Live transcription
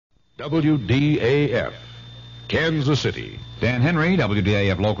WDAF, Kansas City. Dan Henry,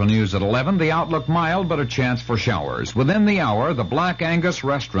 WDAF Local News at 11. The outlook mild, but a chance for showers. Within the hour, the Black Angus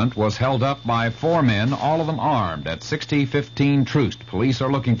restaurant was held up by 4 men, all of them armed, at 6015 Troost. Police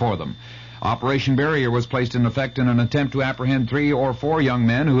are looking for them. Operation Barrier was placed in effect in an attempt to apprehend 3 or 4 young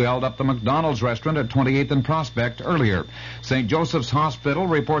men who held up the McDonald's restaurant at 28th and Prospect earlier. St. Joseph's Hospital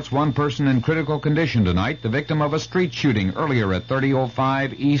reports 1 person in critical condition tonight, the victim of a street shooting earlier at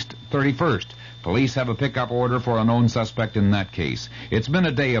 3005 East 31st. Police have a pickup order for a known suspect in that case. It's been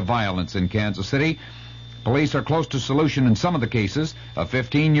a day of violence in Kansas City. Police are close to solution in some of the cases. A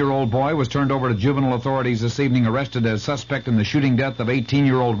 15-year-old boy was turned over to juvenile authorities this evening, arrested as suspect in the shooting death of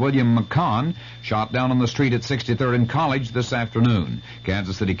 18-year-old William McCon, shot down on the street at 63rd and College this afternoon.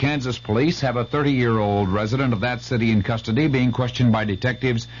 Kansas City, Kansas police have a 30-year-old resident of that city in custody being questioned by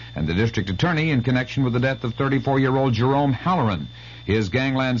detectives and the district attorney in connection with the death of 34-year-old Jerome Halloran. His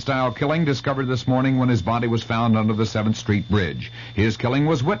gangland-style killing discovered this morning when his body was found under the 7th Street Bridge. His killing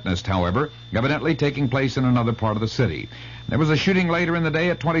was witnessed, however, evidently taking place in another part of the city. There was a shooting later in the day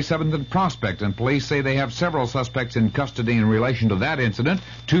at 27th and Prospect, and police say they have several suspects in custody in relation to that incident.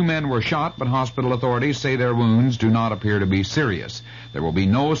 2 men were shot, but hospital authorities say their wounds do not appear to be serious. There will be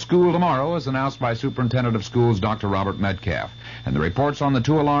no school tomorrow, as announced by Superintendent of Schools Dr. Robert Metcalf. And the reports on the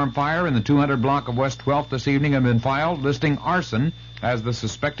 2-alarm fire in the 200 block of West 12th this evening have been filed, listing arson as the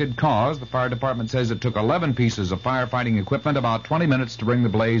suspected cause. The fire department says it took 11 pieces of firefighting equipment about 20 minutes to bring the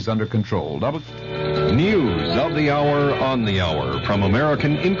blaze under control. News of the hour on the hour from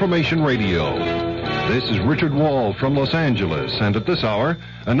American Information Radio. This is Richard Wall from Los Angeles, and at this hour,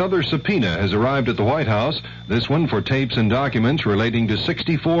 another subpoena has arrived at the White House, this one for tapes and documents relating to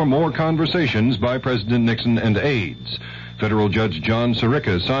 64 more conversations by President Nixon and aides. Federal Judge John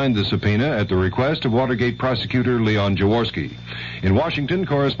Sirica signed the subpoena at the request of Watergate prosecutor Leon Jaworski. In Washington,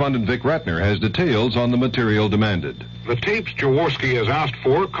 correspondent Vic Ratner has details on the material demanded. The tapes Jaworski has asked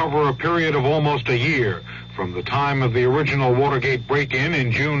for cover a period of almost a year, from the time of the original Watergate break-in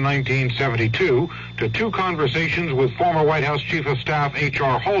in June 1972 to 2 conversations with former White House Chief of Staff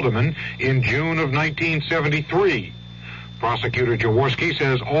H.R. Haldeman in June of 1973. Prosecutor Jaworski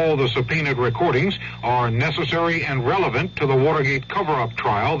says all the subpoenaed recordings are necessary and relevant to the Watergate cover-up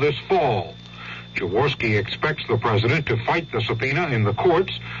trial this fall. Jaworski expects the president to fight the subpoena in the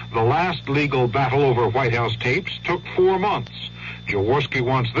courts. The last legal battle over White House tapes took 4 months. Jaworski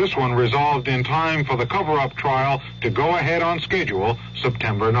wants this one resolved in time for the cover-up trial to go ahead on schedule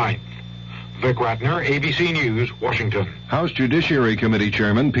September 9th. Vic Ratner, ABC News, Washington. House Judiciary Committee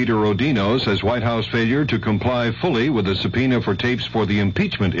Chairman Peter Rodino says White House failure to comply fully with a subpoena for tapes for the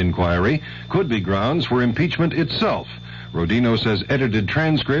impeachment inquiry could be grounds for impeachment itself. Rodino says edited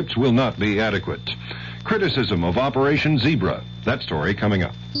transcripts will not be adequate. Criticism of Operation Zebra. That story coming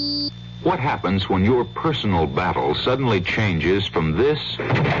up. What happens when your personal battle suddenly changes from this to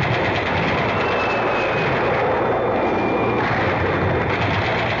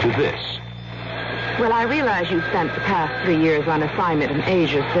this? Well, I realize you spent the past 3 years on assignment in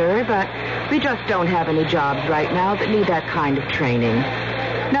Asia, sir, but we just don't have any jobs right now that need that kind of training.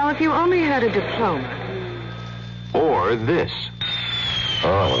 Now, if you only had a diploma... Or this.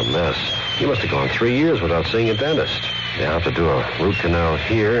 Oh, what a mess. You must have gone 3 years without seeing a dentist. You have to do a root canal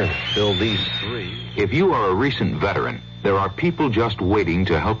here and fill these 3. If you are a recent veteran, there are people just waiting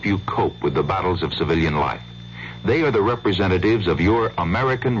to help you cope with the battles of civilian life. They are the representatives of your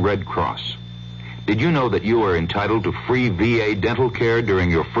American Red Cross. Did you know that you are entitled to free VA dental care during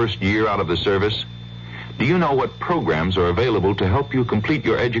your first year out of the service? Do you know what programs are available to help you complete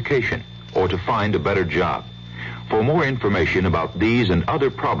your education or to find a better job? For more information about these and other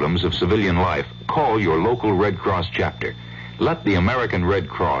problems of civilian life, call your local Red Cross chapter. Let the American Red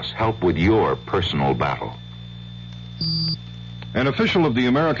Cross help with your personal battle. An official of the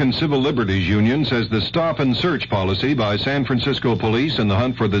American Civil Liberties Union says the stop and search policy by San Francisco police in the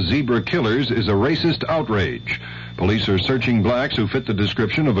hunt for the zebra killers is a racist outrage. Police are searching blacks who fit the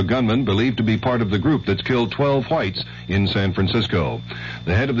description of a gunman believed to be part of the group that's killed 12 whites in San Francisco.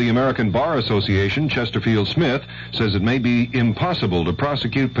 The head of the American Bar Association, Chesterfield Smith, says it may be impossible to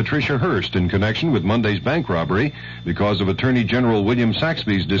prosecute Patricia Hearst in connection with Monday's bank robbery because of Attorney General William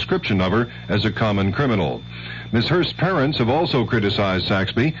Saxby's description of her as a common criminal. Ms. Hearst's parents have also criticized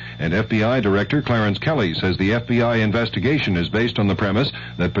Saxby, and FBI Director Clarence Kelly says the FBI investigation is based on the premise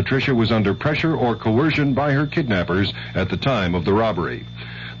that Patricia was under pressure or coercion by her kidnappers at the time of the robbery.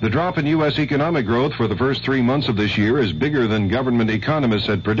 The drop in U.S. economic growth for the first 3 months of this year is bigger than government economists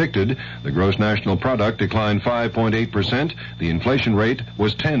had predicted. The gross national product declined 5.8%. The inflation rate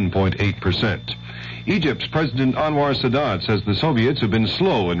was 10.8%. Egypt's President Anwar Sadat says the Soviets have been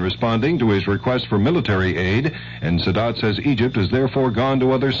slow in responding to his request for military aid, and Sadat says Egypt has therefore gone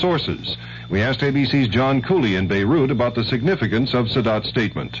to other sources. We asked ABC's John Cooley in Beirut about the significance of Sadat's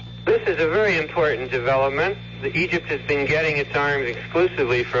statement. This is a very important development. Egypt has been getting its arms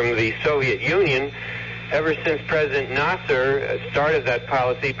exclusively from the Soviet Union ever since President Nasser started that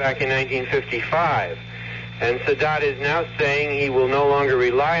policy back in 1955. And Sadat is now saying he will no longer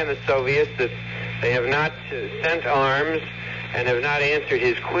rely on the Soviets, that they have not sent arms and have not answered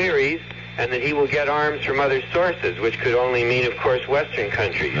his queries, and that he will get arms from other sources, which could only mean, of course, Western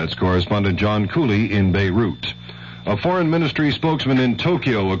countries. That's correspondent John Cooley in Beirut. A foreign ministry spokesman in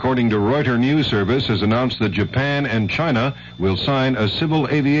Tokyo, according to Reuters News Service, has announced that Japan and China will sign a civil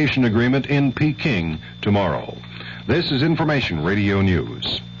aviation agreement in Peking tomorrow. This is Information Radio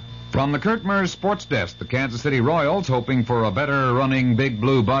News. From the Kurt Mers Sports Desk, the Kansas City Royals, hoping for a better-running Big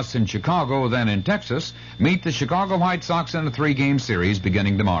Blue bus in Chicago than in Texas, meet the Chicago White Sox in a 3-game series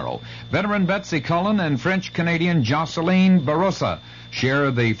beginning tomorrow. Veteran Betsy Cullen and French-Canadian Jocelyn Barossa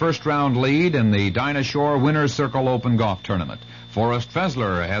share the first-round lead in the Dinah Shore Winners Circle Open Golf Tournament. Forrest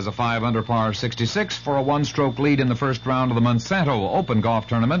Fessler has a 5-under par 66 for a one-stroke lead in the first round of the Monsanto Open Golf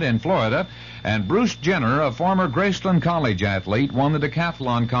Tournament in Florida, and Bruce Jenner, a former Graceland College athlete, won the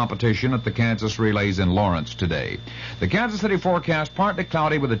decathlon competition at the Kansas Relays in Lawrence today. The Kansas City forecast partly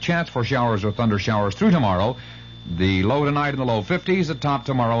cloudy with a chance for showers or thunder showers through tomorrow. The low tonight in the low 50s, the top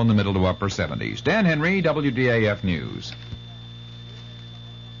tomorrow in the middle to upper 70s. Dan Henry, WDAF News.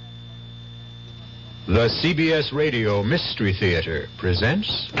 The CBS Radio Mystery Theater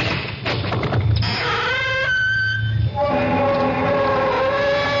presents...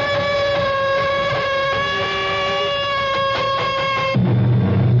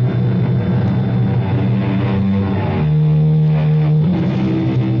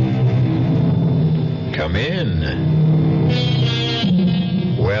 Come in.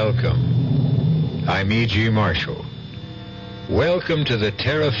 Welcome. I'm E.G. Marshall. Welcome to the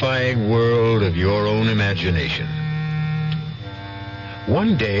terrifying world of your own imagination.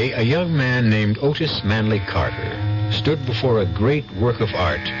 One day, a young man named Otis Manley Carter stood before a great work of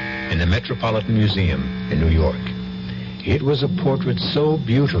art in the Metropolitan Museum in New York. It was a portrait so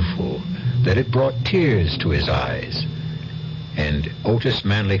beautiful that it brought tears to his eyes. And Otis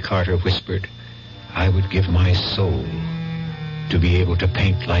Manley Carter whispered, "I would give my soul to be able to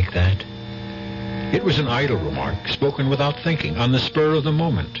paint like that." It was an idle remark, spoken without thinking, on the spur of the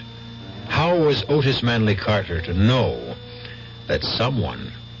moment. How was Otis Manley Carter to know that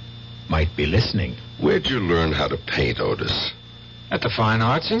someone might be listening? Where'd you learn how to paint, Otis? At the Fine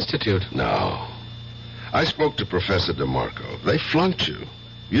Arts Institute. No. I spoke to Professor DeMarco. They flunked you.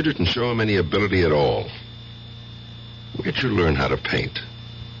 You didn't show him any ability at all. Where'd you learn how to paint?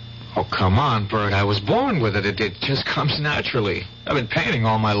 Oh, come on, Bert. I was born with it. It just comes naturally. I've been painting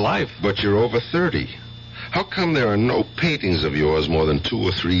all my life. But you're over 30. How come there are no paintings of yours more than 2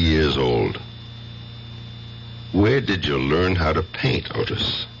 or 3 years old? Where did you learn how to paint,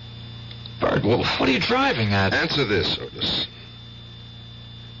 Otis? Bert, well, what are you driving at? Answer this, Otis.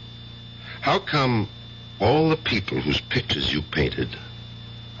 How come all the people whose pictures you painted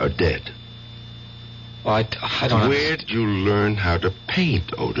are dead? Well, I don't... Where'd you learn how to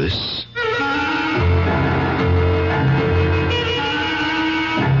paint, Otis?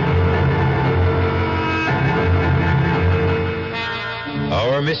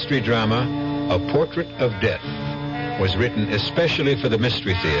 Our mystery drama, A Portrait of Death, was written especially for the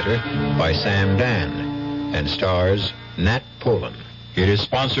Mystery Theater by Sam Dan and stars Nat Polen. It is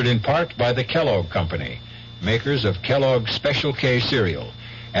sponsored in part by the Kellogg Company, makers of Kellogg's Special K cereal,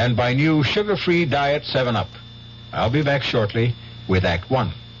 and by new sugar-free Diet 7-Up. I'll be back shortly with Act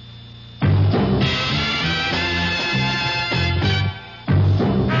 1.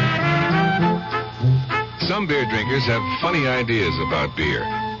 Some beer drinkers have funny ideas about beer.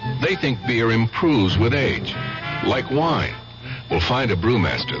 They think beer improves with age, like wine. Well, find a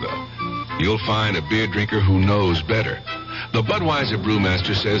brewmaster, though. You'll find a beer drinker who knows better. The Budweiser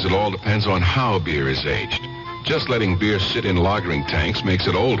brewmaster says it all depends on how beer is aged. Just letting beer sit in lagering tanks makes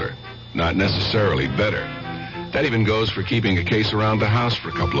it older, not necessarily better. That even goes for keeping a case around the house for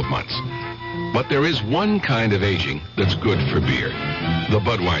a couple of months. But there is one kind of aging that's good for beer, the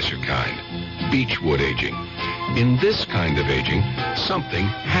Budweiser kind, beechwood aging. In this kind of aging, something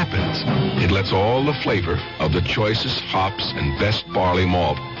happens. It lets all the flavor of the choicest hops and best barley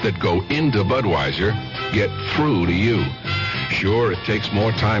malt that go into Budweiser get through to you. Sure, it takes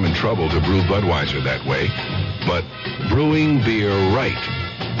more time and trouble to brew Budweiser that way, but brewing beer right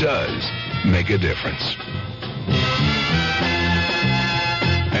does make a difference.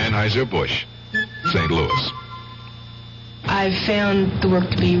 Anheuser-Busch. St. Louis. I've found the work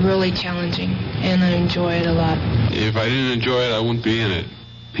to be really challenging, and I enjoy it a lot. If I didn't enjoy it, I wouldn't be in it.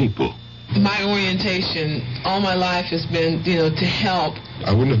 People. My orientation all my life has been, to help.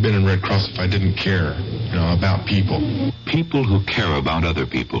 I wouldn't have been in Red Cross if I didn't care, about people. People who care about other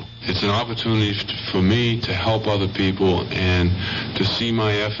people. It's an opportunity for me to help other people and to see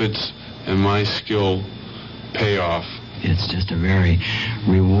my efforts and my skill pay off. It's just a very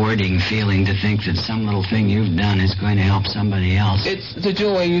rewarding feeling to think that some little thing you've done is going to help somebody else. It's the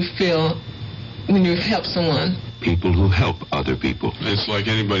joy you feel when you help someone. People who help other people. It's like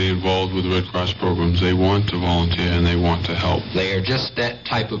anybody involved with Red Cross programs. They want to volunteer and they want to help. They are just that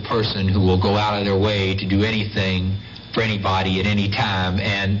type of person who will go out of their way to do anything for anybody at any time,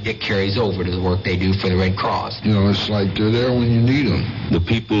 and it carries over to the work they do for the Red Cross. It's like they're there when you need them. The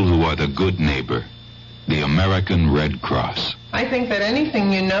people who are the good neighbor. The American Red Cross. I think that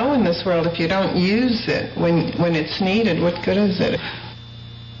anything you know in this world, if you don't use it when it's needed, what good is it?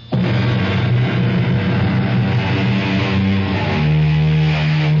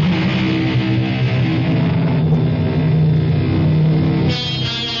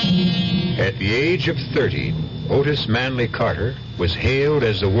 At the age of 30, Otis Manley Carter was hailed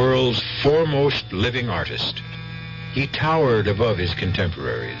as the world's foremost living artist. He towered above his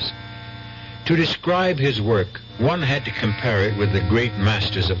contemporaries. To describe his work, one had to compare it with the great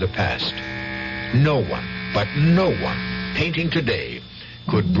masters of the past. No one, but no one, painting today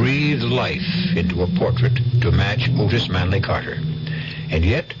could breathe life into a portrait to match Otis Manley Carter. And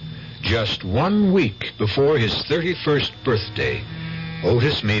yet, just 1 week before his 31st birthday,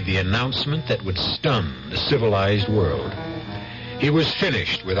 Otis made the announcement that would stun the civilized world. He was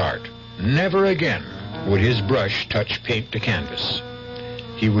finished with art. Never again would his brush touch paint to canvas.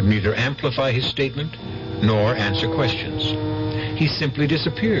 He would neither amplify his statement nor answer questions. He simply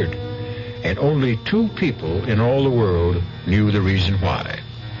disappeared, and only 2 people in all the world knew the reason why.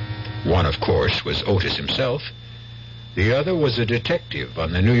 One, of course, was Otis himself. The other was a detective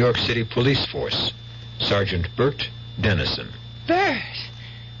on the New York City police force, Sergeant Bert Dennison.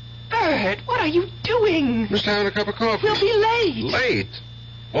 Bert, what are you doing? Just having a cup of coffee. We'll be late. Late?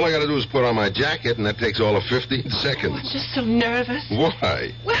 All I gotta do is put on my jacket, and that takes all of 15 seconds. I'm just so nervous.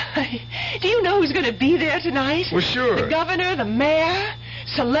 Why? Why? Do you know who's going to be there tonight? Well, sure. The governor, the mayor,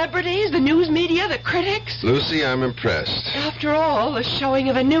 celebrities, the news media, the critics. Lucy, I'm impressed. After all, the showing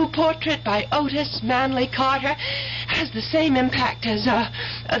of a new portrait by Otis Manley Carter has the same impact as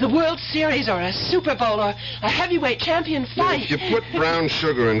the World Series or a Super Bowl or a heavyweight champion fight. If you put brown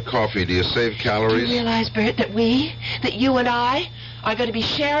sugar in coffee, do you save calories? Do you realize, Bert, that you and I are going to be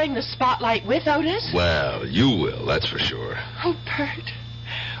sharing the spotlight with Otis? Well, you will, that's for sure. Oh, Bert,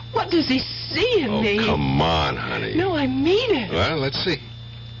 what does he see in me? Oh, come on, honey. No, I mean it. Well, let's see.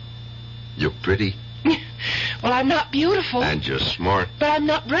 You're pretty. Well, I'm not beautiful. And you're smart. But I'm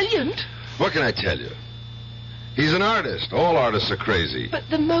not brilliant. What can I tell you? He's an artist. All artists are crazy. But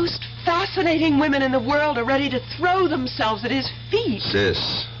the most fascinating women in the world are ready to throw themselves at his feet.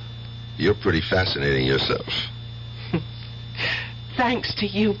 Sis, you're pretty fascinating yourself. Thanks to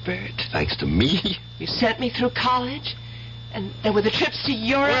you, Bert. Thanks to me? You sent me through college, and there were the trips to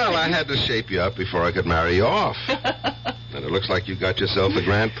Europe. Well, I had to shape you up before I could marry you off. And it looks like you got yourself the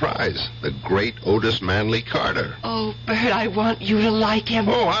grand prize, the great Otis Manley Carter. Oh, Bert, I want you to like him.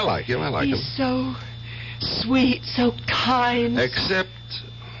 Oh, I like him. He's so sweet, so kind. Except?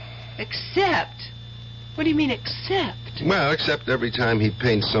 What do you mean, except? Well, except every time he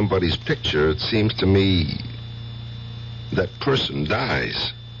paints somebody's picture, it seems to me that person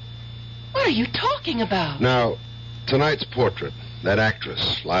dies. What are you talking about? Now, tonight's portrait, that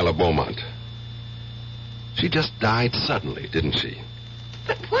actress, Lila Beaumont, she just died suddenly, didn't she?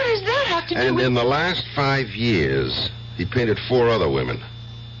 But what does that have to do with... with... And in the last 5 years, he painted 4 other women.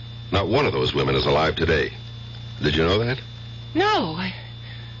 Not one of those women is alive today. Did you know that? No, I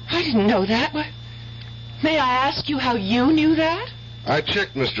didn't know that. May I ask you how you knew that? I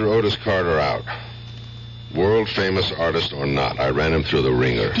checked Mr. Otis Carter out. World-famous artist or not, I ran him through the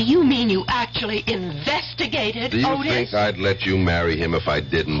ringer. Do you mean you actually investigated Otis? Do you think I'd let you marry him if I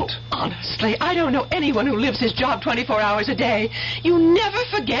didn't? Oh, honestly, I don't know anyone who lives his job 24 hours a day. You never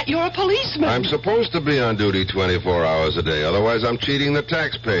forget you're a policeman. I'm supposed to be on duty 24 hours a day. Otherwise, I'm cheating the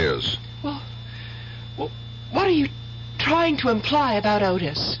taxpayers. Well, what are you trying to imply about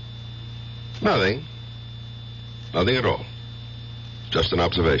Otis? Nothing. Nothing at all. Just an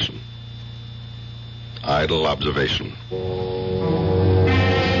observation. Idle observation. Oh,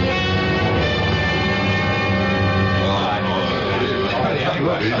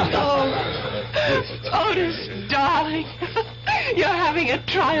 Otis, darling. You're having a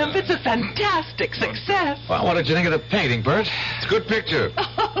triumph. It's a fantastic success. Well, what did you think of the painting, Bert? It's a good picture.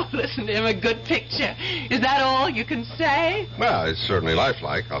 Oh, listen to him, a good picture. Is that all you can say? Well, it's certainly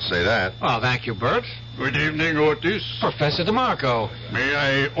lifelike, I'll say that. Well, thank you, Bert. Good evening, Otis. Professor DeMarco. May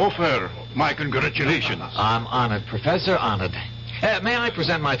I offer my congratulations? I'm honored, Professor, honored. May I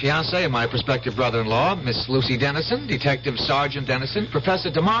present my fiancée and my prospective brother-in-law, Miss Lucy Dennison, Detective Sergeant Dennison, Professor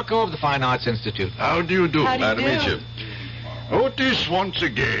DeMarco of the Fine Arts Institute. How do you do? How do you Glad to meet you. Otis, once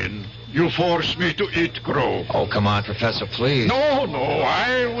again, you forced me to eat crow. Oh, come on, Professor, please. No,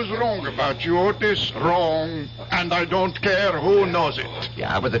 I was wrong about you, Otis. Wrong. And I don't care who knows it.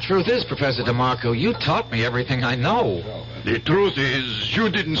 Yeah, but the truth is, Professor DeMarco, you taught me everything I know. The truth is, you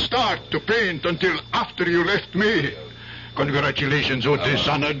didn't start to paint until after you left me. Congratulations, Otis,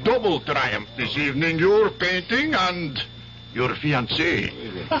 on a double triumph this evening. Your painting and your fiancée.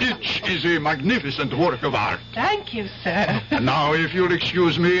 Each is a magnificent work of art. Thank you, sir. And now, if you'll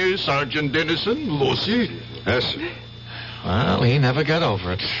excuse me, Sergeant Dennison, Lucy. Yes, sir. Well, he never got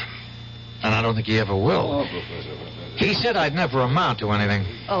over it. And I don't think he ever will. He said I'd never amount to anything.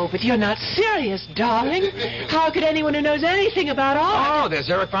 Oh, but you're not serious, darling. How could anyone who knows anything about art? Oh, there's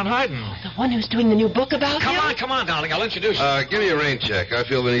Eric von Hayden. The one who's doing the new book about him? Come on, darling. I'll introduce you. Give me a rain check. I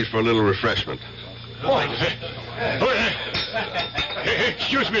feel the need for a little refreshment.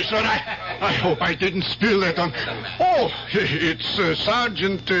 Excuse me, sir. I hope I didn't spill that on... Oh, it's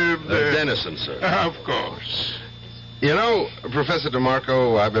Sergeant... Dennison, sir. Of course. You know, Professor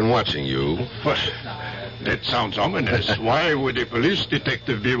DeMarco, I've been watching you. What? That sounds ominous. Why would a police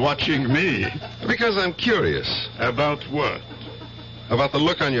detective be watching me? Because I'm curious. About what? About the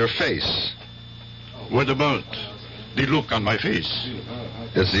look on your face. What about the look on my face?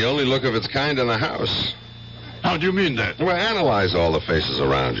 It's the only look of its kind in the house. How do you mean that? Well, analyze all the faces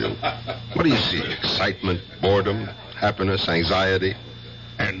around you. What do you see? Excitement, boredom, happiness, anxiety?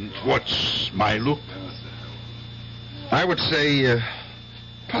 And what's my look? I would say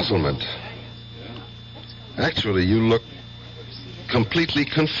puzzlement. Actually, you look completely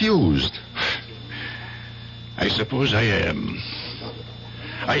confused. I suppose I am.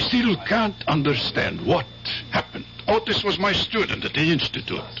 I still can't understand what happened. Otis was my student at the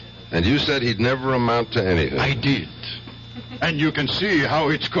Institute. And you said he'd never amount to anything. I did. And you can see how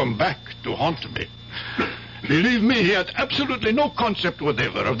it's come back to haunt me. Believe me, he had absolutely no concept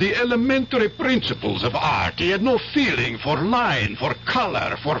whatever of the elementary principles of art. He had no feeling for line, for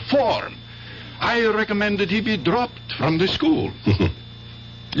color, for form. I recommended he be dropped from the school.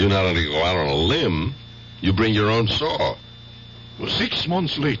 You not only go out on a limb, you bring your own saw. Well, 6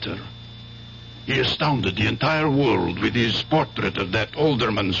 months later, he astounded the entire world with his portrait of that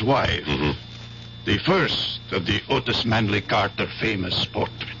alderman's wife. Mm-hmm. The first of the Otis Manley Carter famous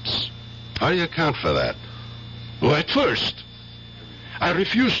portraits. How do you account for that? Well, at first, I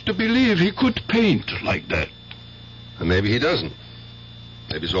refused to believe he could paint like that. And maybe he doesn't.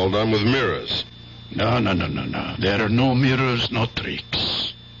 Maybe it's all done with mirrors. No. There are no mirrors, no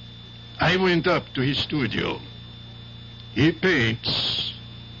tricks. I went up to his studio. He paints.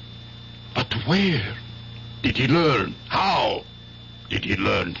 But where did he learn? How did he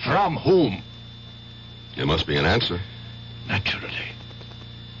learn? From whom? There must be an answer. Naturally.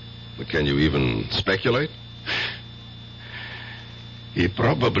 But can you even speculate? He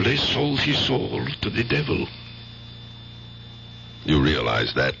probably sold his soul to the devil. You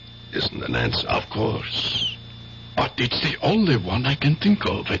realize that isn't an answer? Of course. But it's the only one I can think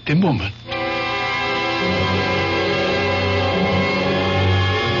of at the moment.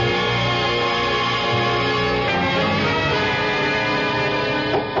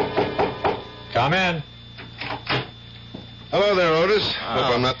 Come in. Hello there, Otis.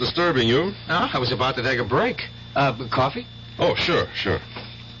 Hope I'm not disturbing you. No, I was about to take a break. Coffee? Oh, sure.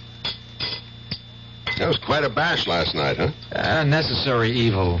 That was quite a bash last night, huh? Necessary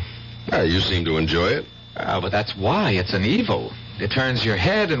evil. You seem to enjoy it. But that's why it's an evil. It turns your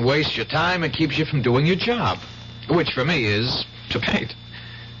head and wastes your time and keeps you from doing your job. Which, for me, is to paint.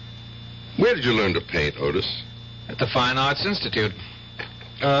 Where did you learn to paint, Otis? At the Fine Arts Institute.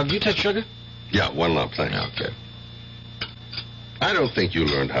 You take sugar? Yeah, 1 lump, thanks. Okay. I don't think you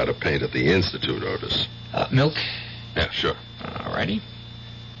learned how to paint at the Institute, Otis. Milk? Yeah, sure. All righty.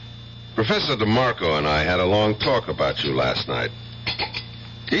 Professor DeMarco and I had a long talk about you last night.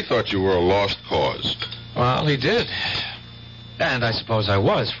 He thought you were a lost cause. Well, he did. And I suppose I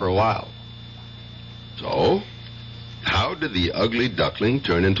was for a while. So, how did the ugly duckling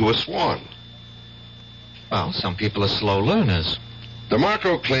turn into a swan? Well, some people are slow learners.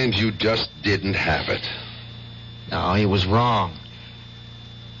 DeMarco claims you just didn't have it. No, he was wrong.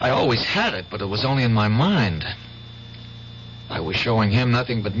 I always had it, but it was only in my mind. I was showing him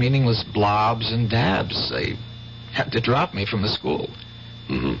nothing but meaningless blobs and dabs. They had to drop me from the school.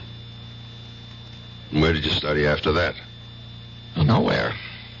 Mm-hmm. Where did you study after that? Well, nowhere.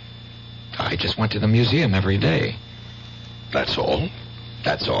 I just went to the museum every day. That's all?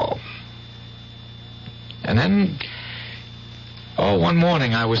 That's all. And then, one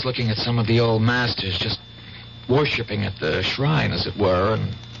morning I was looking at some of the old masters, just worshipping at the shrine, as it were,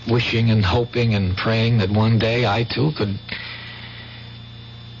 and wishing and hoping and praying that one day I, too, could...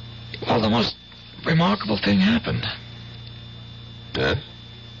 Well, the most remarkable thing happened. Yes?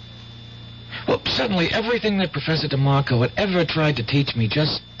 Well, suddenly everything that Professor DeMarco had ever tried to teach me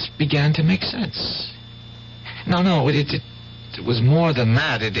just began to make sense. No, it was more than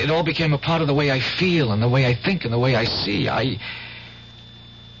that. It all became a part of the way I feel and the way I think and the way I see. I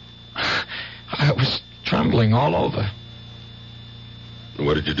was trembling all over.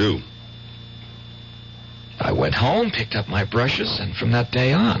 What did you do? I went home, picked up my brushes, and from that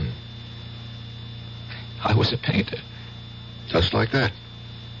day on, I was a painter. Just like that?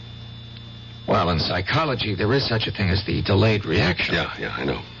 Well, in psychology, there is such a thing as the delayed reaction. Yeah, I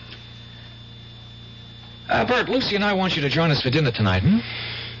know. Bert, Lucy and I want you to join us for dinner tonight, hmm?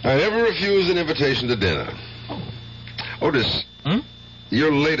 I never refuse an invitation to dinner. Otis,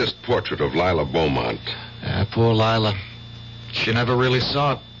 your latest portrait of Lila Beaumont. Poor Lila. She never really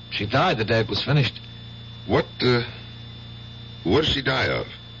saw it. She died the day it was finished. What did she die of?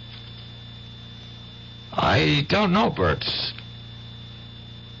 I don't know, Bert.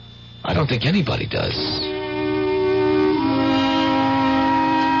 I don't think anybody does.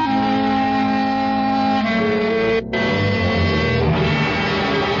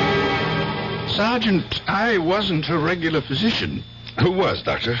 Sergeant, I wasn't her regular physician. Who was,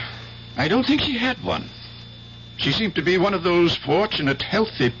 Doctor? I don't think she had one. She seemed to be one of those fortunate,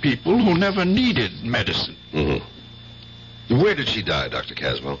 healthy people who never needed medicine. Mm-hmm. Where did she die, Dr.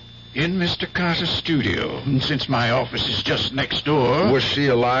 Caswell? In Mr. Carter's studio. And since my office is just next door... Was she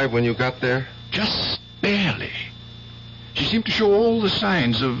alive when you got there? Just barely. She seemed to show all the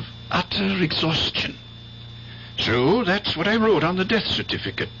signs of utter exhaustion. So that's what I wrote on the death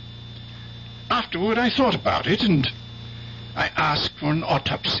certificate. Afterward, I thought about it, and I asked for an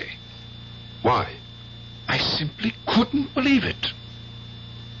autopsy. Why? I simply couldn't believe it.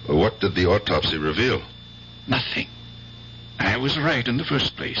 What did the autopsy reveal? Nothing. I was right in the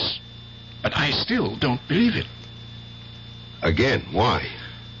first place. But I still don't believe it. Again, why?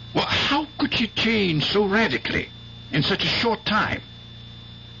 Well, how could she change so radically in such a short time?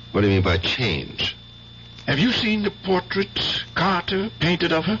 What do you mean by change? Have you seen the portrait Carter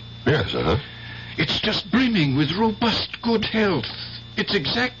painted of her? Yes, It's just brimming with robust good health. It's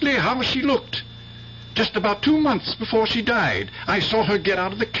exactly how she looked. Just about 2 months before she died, I saw her get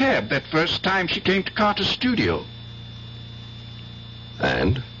out of the cab that first time she came to Carter's studio.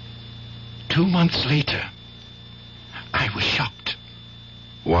 And? 2 months later, I was shocked.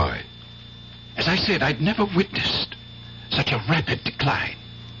 Why? As I said, I'd never witnessed such a rapid decline.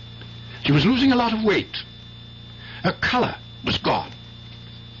 She was losing a lot of weight. Her color was gone.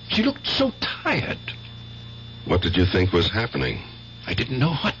 She looked so tired. What did you think was happening? I didn't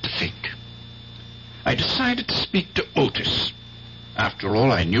know what to think. I decided to speak to Otis. After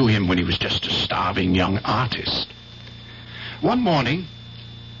all, I knew him when he was just a starving young artist. One morning,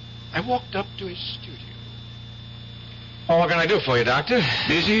 I walked up to his studio. Well, what can I do for you, Doctor?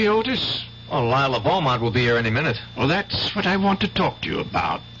 Busy, Otis? Well, Lila Beaumont will be here any minute. Well, that's what I want to talk to you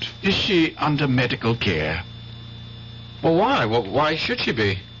about. Is she under medical care? Well, why? Well, why should she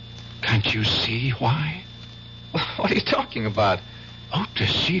be? Can't you see why? What are you talking about?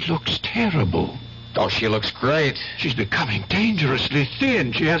 Otis, she looks terrible. Oh, she looks great. She's becoming dangerously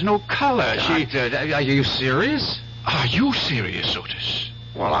thin. She has no color. Doctor, are you serious? Are you serious, Otis?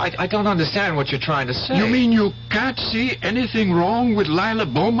 Well, I don't understand what you're trying to say. You mean you can't see anything wrong with Lila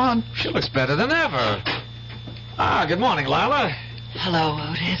Beaumont? She looks better than ever. Good morning, Lila. Hello,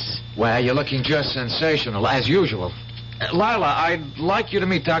 Otis. Well, you're looking just sensational, as usual. Lila, I'd like you to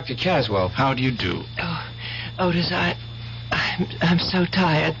meet Dr. Caswell. How do you do? Oh, Otis, I'm so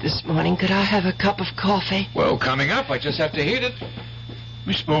tired this morning. Could I have a cup of coffee? Well, coming up. I just have to heat it.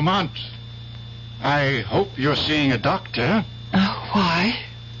 Miss Beaumont, I hope you're seeing a doctor. Why?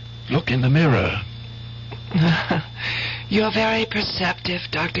 Look in the mirror. You're very perceptive,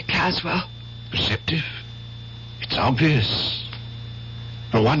 Dr. Caswell. Perceptive? It's obvious.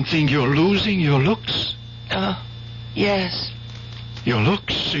 For one thing, you're losing your looks. Yes. Your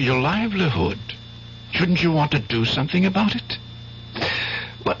looks are your livelihood. Shouldn't you want to do something about it?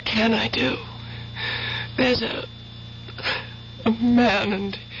 What can I do? There's a man,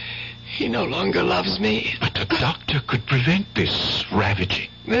 and he no longer loves me. But a doctor could prevent this ravaging.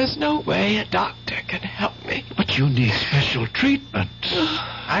 There's no way a doctor can help me. But you need special treatment.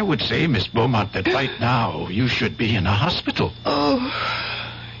 I would say, Miss Beaumont, that right now you should be in a hospital. Oh,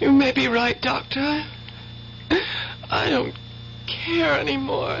 you may be right, Doctor. I don't care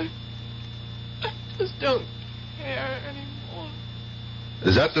anymore. I just don't care anymore.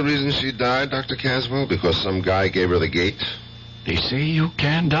 Is that the reason she died, Dr. Caswell? Because some guy gave her the gate? They say you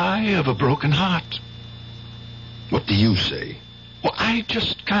can die of a broken heart. What do you say? Well, I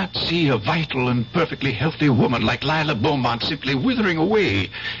just can't see a vital and perfectly healthy woman like Lila Beaumont simply withering away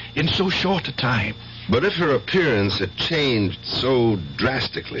in so short a time. But if her appearance had changed so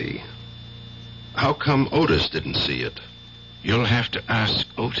drastically, how come Otis didn't see it? You'll have to ask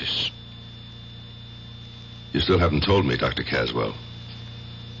Otis. You still haven't told me, Dr. Caswell.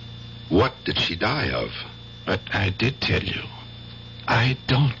 What did she die of? But I did tell you. I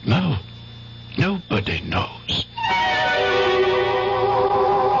don't know. Nobody knows.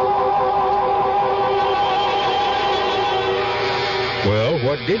 Well,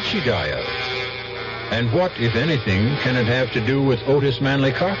 what did she die of? And what, if anything, can it have to do with Otis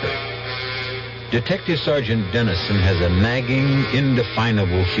Manley Carter? Detective Sergeant Dennison has a nagging,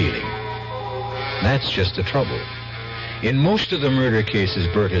 indefinable feeling. That's just the trouble. In most of the murder cases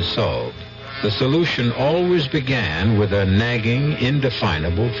Bert has solved, the solution always began with a nagging,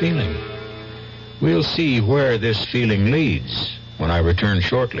 indefinable feeling. We'll see where this feeling leads when I return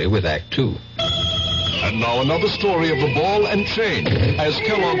shortly with Act 2. And now another story of the ball and chain as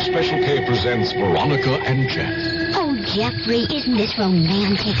Kellogg's Special K presents Veronica and Jeff. Oh, Jeffrey, isn't this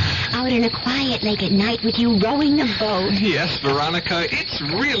romantic? Out in a quiet lake at night with you rowing the boat. Yes, Veronica, it's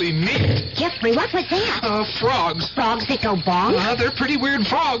really neat. Jeffrey, what was that? Frogs. Frogs that go bonk? They're pretty weird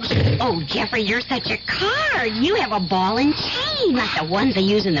frogs. Oh, Jeffrey, you're such a card. You have a ball and chain, like the ones they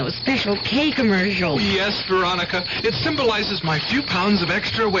use in those Special K commercials. Yes, Veronica, it symbolizes my few pounds of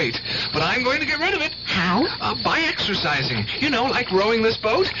extra weight. But I'm going to get rid of it. How? By exercising. You know, like rowing this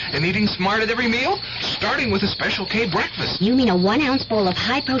boat and eating smart at every meal, starting with a Special K breakfast. You mean a 1-ounce bowl of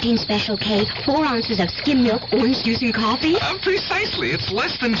high-protein Special K, 4 ounces of skim milk, orange juice, and coffee? Precisely. It's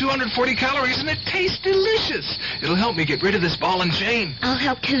less than 240 calories, and it tastes delicious. It'll help me get rid of this ball and chain. I'll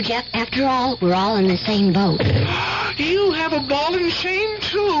help too, Jeff. After all, we're all in the same boat. You have a ball and chain,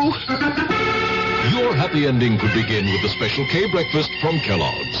 too. Your happy ending could begin with the Special K breakfast from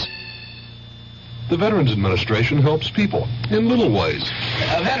Kellogg's. The Veterans Administration helps people in little ways.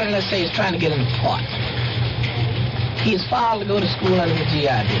 A veteran, let's say, is trying to get into port. He's filed to go to school under the GI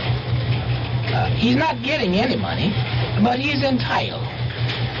Bill. He's not getting any money, but he's entitled.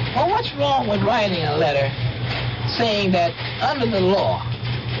 Well, what's wrong with writing a letter saying that under the law,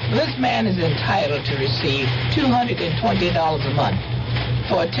 this man is entitled to receive $220 a month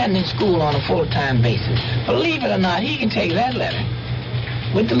for attending school on a full-time basis? Believe it or not, he can take that letter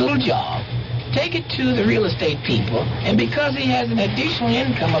with the little job, take it to the real estate people, and because he has an additional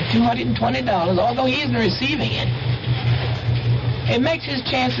income of $220, although he isn't receiving it, it makes his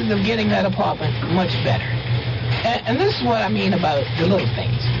chances of getting that apartment much better. And this is what I mean about the little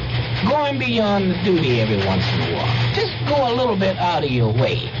things. Going beyond the duty every once in a while. Just go a little bit out of your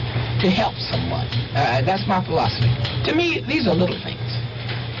way to help someone. That's my philosophy. To me, these are little things,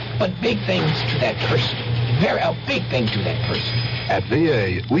 but big things to that person. A big thing to that person. At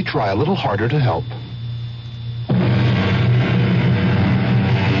VA, we try a little harder to help.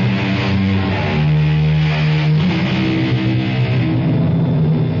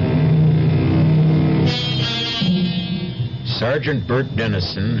 Sergeant Bert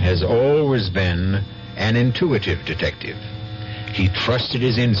Dennison has always been an intuitive detective. He trusted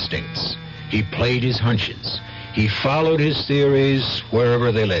his instincts. He played his hunches. He followed his theories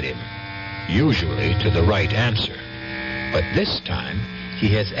wherever they led him, usually to the right answer. But this time, he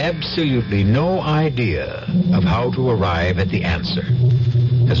has absolutely no idea of how to arrive at the answer.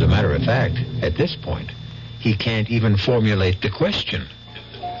 As a matter of fact, at this point, he can't even formulate the question.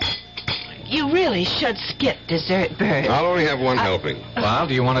 You really should skip dessert, Bert. I'll only have one helping. Well,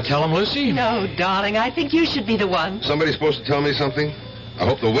 do you want to tell him, Lucy? No, darling, I think you should be the one. Somebody's supposed to tell me something? I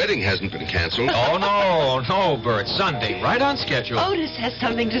hope the wedding hasn't been canceled. Oh, no, Bert. Sunday, right on schedule. Otis has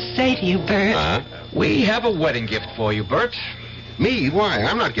something to say to you, Bert. We have a wedding gift for you, Bert. Me? Why?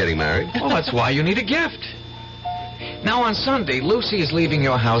 I'm not getting married. Well, that's why you need a gift. Now, on Sunday, Lucy is leaving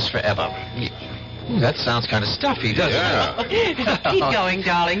your house forever. That sounds kind of stuffy, doesn't it? Keep going,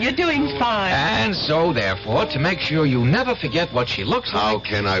 darling. You're doing fine. And so, therefore, to make sure you never forget what she looks like... How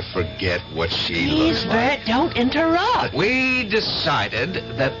can I forget what she Please, looks like? Bert, don't interrupt. We decided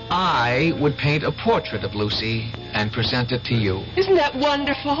that I would paint a portrait of Lucy and present it to you. Isn't that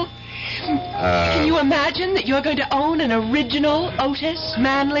wonderful? Can you imagine that you're going to own an original Otis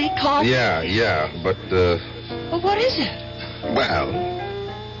Manley Carter? Yeah, but, Well, what is it? well,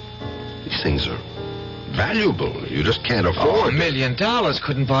 these things are valuable. You just can't afford $1 million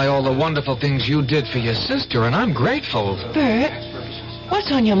couldn't buy all the wonderful things you did for your sister, and I'm grateful. Bert,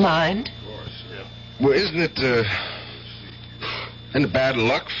 what's on your mind? Well, isn't it bad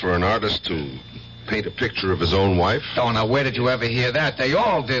luck for an artist to paint a picture of his own wife? Oh, now, where did you ever hear that? They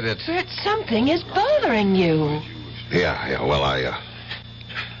all did it. Bert, something is bothering you. Yeah, well, I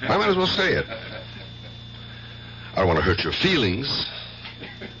might as well say it. I don't want to hurt your feelings,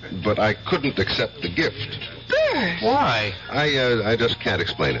 but I couldn't accept the gift. Bert! Why? I just can't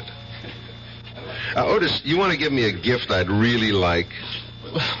explain it. Otis, you want to give me a gift I'd really like?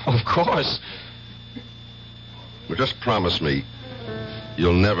 Of course. Well, just promise me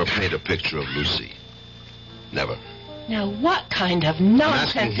you'll never paint a picture of Lucy. Never. Now, what kind of I'm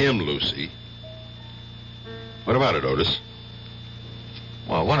nonsense... asking him, Lucy. What about it, Otis?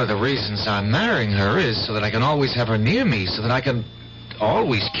 Well, one of the reasons I'm marrying her is so that I can always have her near me, so that I can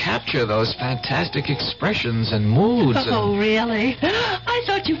always capture those fantastic expressions and moods. Oh, really? I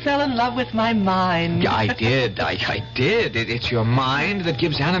thought you fell in love with my mind. I did. I did. It's your mind that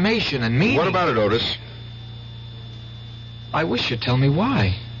gives animation and meaning. What about it, Otis? I wish you'd tell me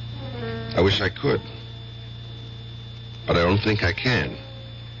why. I wish I could. But I don't think I can.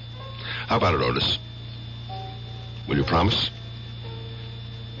 How about it, Otis? Will you promise?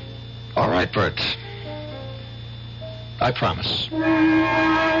 All right, Bert. I promise.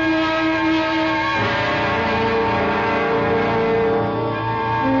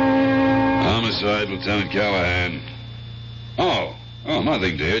 Homicide, Lieutenant Callahan. Oh,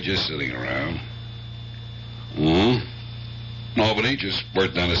 nothing, dear. Just sitting around. Nobody, just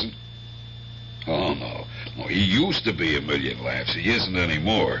Bert Dennison. Oh, no. He used to be a million laughs. He isn't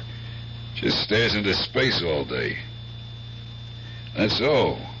anymore. Just stares into space all day. That's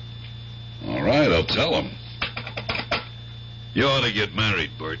so. All right, I'll tell him. You ought to get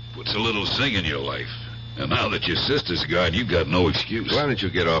married, Bert. Puts a little sing in your life. And now that your sister's gone, you've got no excuse. Why don't you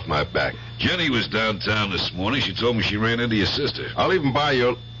get off my back? Jenny was downtown this morning. She told me she ran into your sister. I'll even buy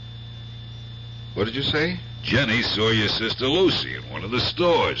you... What did you say? Jenny saw your sister Lucy in one of the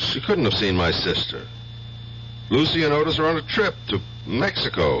stores. She couldn't have seen my sister. Lucy and Otis are on a trip to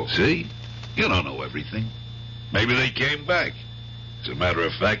Mexico. See? You don't know everything. Maybe they came back. As a matter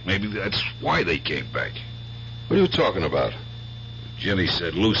of fact, maybe that's why they came back. What are you talking about? Jenny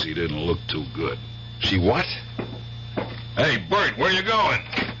said Lucy didn't look too good. She what? Hey, Bert, where you going?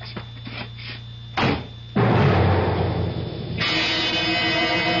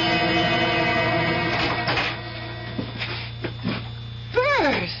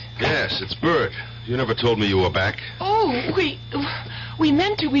 Bert! Yes, it's Bert. You never told me you were back. Oh, we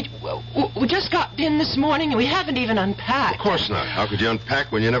meant to. We just got in this morning and we haven't even unpacked. Of course not. How could you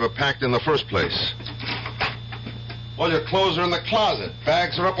unpack when you never packed in the first place? Well, your clothes are in the closet.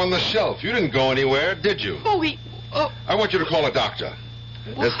 Bags are up on the shelf. You didn't go anywhere, did you? I want you to call a doctor.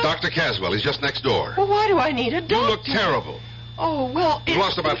 There's Dr. Caswell. He's just next door. Well, why do I need a doctor? You look terrible. Oh, well, You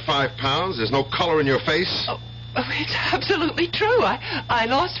lost about 5 pounds. There's no color in your face. Oh, it's absolutely true. I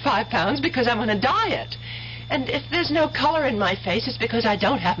lost 5 pounds because I'm on a diet. And if there's no color in my face, it's because I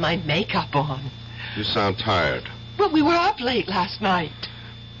don't have my makeup on. You sound tired. Well, we were up late last night.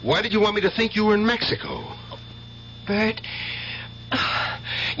 Why did you want me to think you were in Mexico? Bert,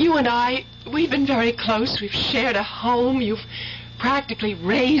 you and I, we've been very close. We've shared a home. You've practically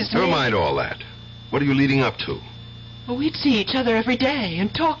raised me. Never mind all that. What are you leading up to? Well, we'd see each other every day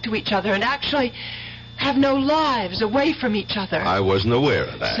and talk to each other and actually have no lives away from each other. I wasn't aware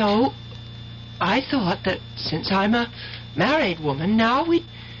of that. So, I thought that since I'm a married woman, now we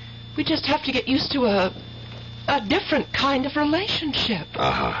just have to get used to a different kind of relationship.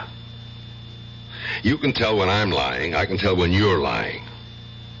 Uh-huh. You can tell when I'm lying. I can tell when you're lying.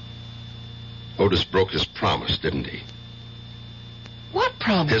 Otis broke his promise, didn't he? What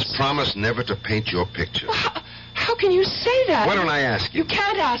promise? His promise never to paint your picture. Well, how can you say that? Why don't I ask him? You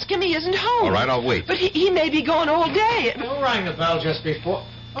can't ask him. He isn't home. All right, I'll wait. But he may be gone all day. Who rang the bell just before?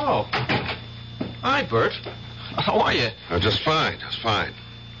 Oh. Hi, Bert. How are you? Just fine. Just fine.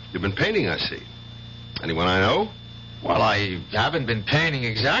 You've been painting, I see. Anyone I know? Well, I haven't been painting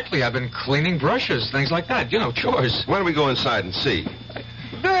exactly. I've been cleaning brushes, things like that. You know, chores. Why don't we go inside and see?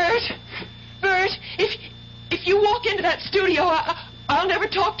 Bert, if you walk into that studio, I'll never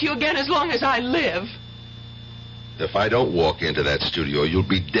talk to you again as long as I live. If I don't walk into that studio, you'll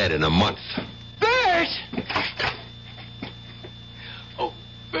be dead in a month. Bert! Oh,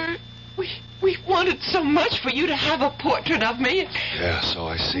 Bert, we once wanted so much for you to have a portrait of me. Yeah, so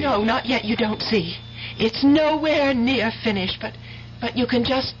I see. No, not yet. You don't see. It's nowhere near finished, but you can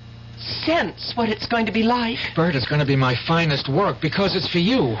just sense what it's going to be like. Bert, it's going to be my finest work because it's for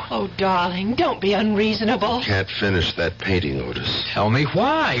you. Oh, darling, don't be unreasonable. Can't finish that painting, Otis. Tell me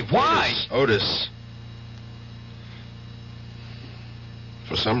why. Why? Otis.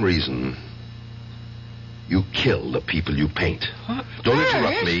 For some reason, you kill the people you paint. What? Don't Bert?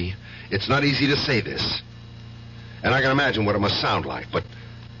 interrupt me. It's not easy to say this. And I can imagine what it must sound like, but...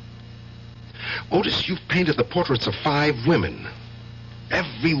 Otis, you've painted the portraits of 5 women.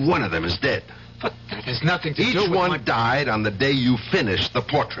 Every one of them is dead. But that has nothing to do with Each one died on the day you finished the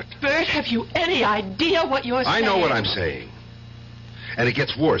portrait. Bert, have you any idea what you're saying? I know what I'm saying. And it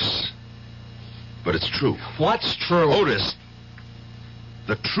gets worse. But it's true. What's true? Otis,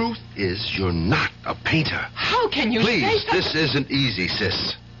 the truth is you're not a painter. How can you Please, say that? this isn't easy,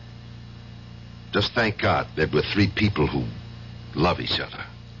 sis. Just thank God that we're 3 people who love each other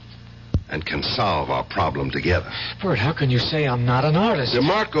and can solve our problem together. Bert, how can you say I'm not an artist?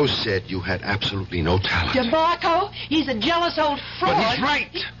 DeMarco said you had absolutely no talent. DeMarco? He's a jealous old fraud. But he's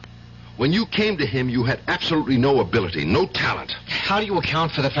right. When you came to him, you had absolutely no ability, no talent. How do you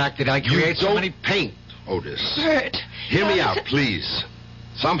account for the fact that I create You so many... paint, Otis. Bert. Hear me out, please.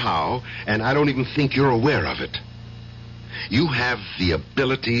 Somehow, and I don't even think you're aware of it, you have the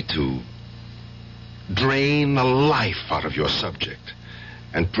ability to drain the life out of your subject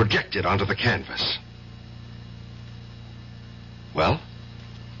and project it onto the canvas. Well?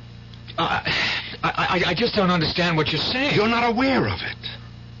 I just don't understand what you're saying. You're not aware of it.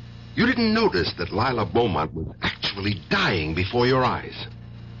 You didn't notice that Lila Beaumont was actually dying before your eyes,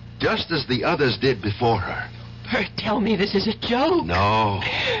 just as the others did before her. Bert, tell me this is a joke. No,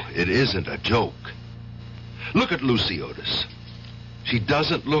 it isn't a joke. Look at Lucy, Otis. She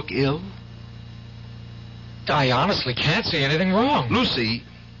doesn't look ill. I honestly can't see anything wrong. Lucy,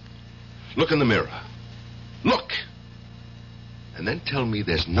 look in the mirror. Look. And then tell me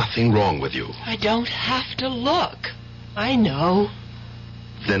there's nothing wrong with you. I don't have to look. I know.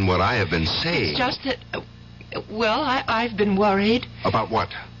 Then what I have been saying... It's just that... well, I've been worried. About what?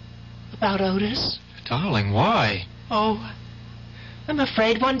 About Otis. Darling, why? Oh, I'm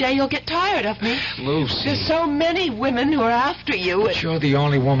afraid one day you'll get tired of me. Lucy. There's so many women who are after you. But you're the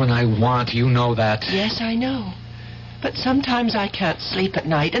only woman I want. You know that. Yes, I know. But sometimes I can't sleep at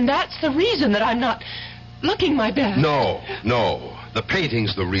night, and that's the reason that I'm not looking my best. No. The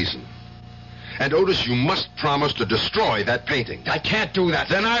painting's the reason. And, Otis, you must promise to destroy that painting. I can't do that.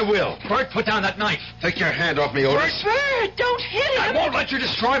 Then I will. Bert, put down that knife. Take your hand off me, Otis. Bert, don't hit him. I won't let you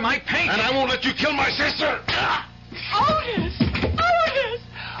destroy my painting. And I won't let you kill my sister. Otis!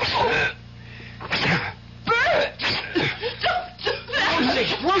 Oh. Bert! Don't do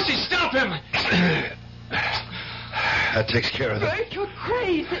that! Lucy, stop him! That takes care of it. Bert, you're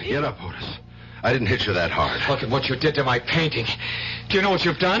crazy. Get up, Otis. I didn't hit you that hard. Look at what you did to my painting. Do you know what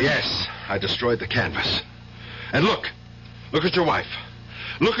you've done? Yes, I destroyed the canvas. And look at your wife.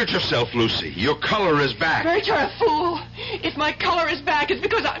 Look at yourself, Lucy. Your color is back. Bert, you're a fool. If my color is back, it's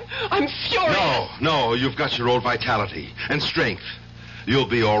because I'm furious. No, you've got your old vitality and strength. You'll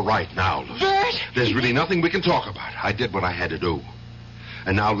be all right now, Lucy. Bert! There's really nothing we can talk about. I did what I had to do.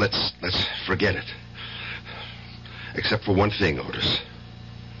 And now let's forget it. Except for one thing, Otis.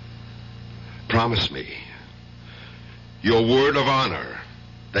 Promise me your word of honor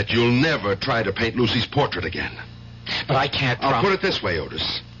that you'll never try to paint Lucy's portrait again. But I can't I'll put it this way,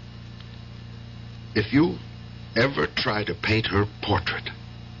 Otis. If you ever try to paint her portrait,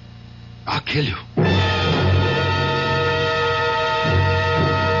 I'll kill you.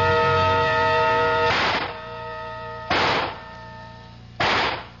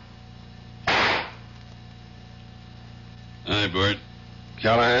 Hi, Bert.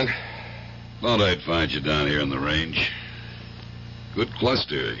 Callahan? Thought I'd find you down here in the range. Good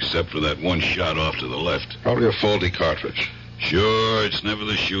cluster, except for that one shot off to the left. Probably a faulty cartridge. Sure, it's never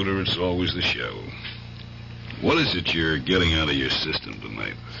the shooter, it's always the shell. What is it you're getting out of your system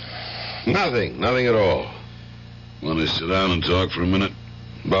tonight? Nothing at all. Want to sit down and talk for a minute?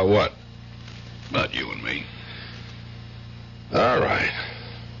 About what? About you and me. All right.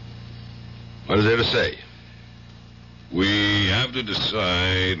 What is there to say? We have to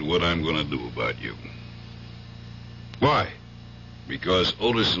decide what I'm going to do about you. Why? Because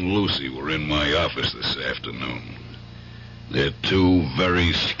Otis and Lucy were in my office this afternoon. They're 2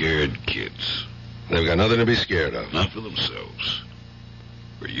 very scared kids. They've got nothing to be scared of. Not for themselves.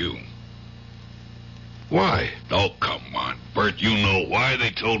 For you. Why? Oh, come on, Bert. You know why. They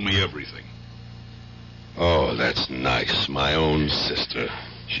told me everything. Oh, that's nice. My own sister.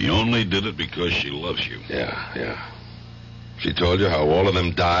 She She only did it because she loves you. Yeah. She told you how all of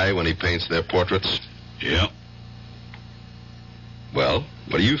them die when he paints their portraits? Yeah. Well,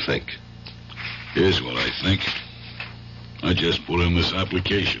 what do you think? Here's what I think. I just put in this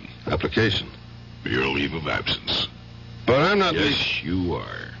application. Application? For your leave of absence. But I'm not... Yes, you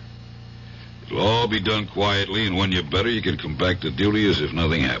are. It'll all be done quietly, and when you're better, you can come back to duty as if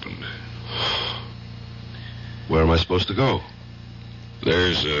nothing happened. Where am I supposed to go?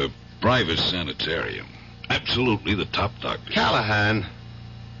 There's a private sanitarium. Absolutely the top doctor. Callahan,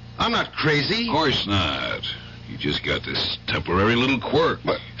 I'm not crazy. Of course not. You just got this temporary little quirk,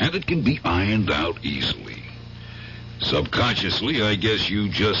 and it can be ironed out easily. Subconsciously, I guess you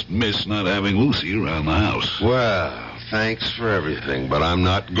just miss not having Lucy around the house. Well, thanks for everything, but I'm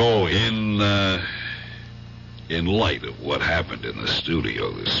not going. In light of what happened in the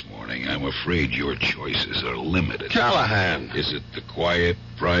studio this morning, I'm afraid your choices are limited. Callahan! Is it the quiet,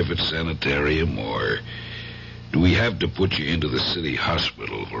 private sanitarium, or do we have to put you into the city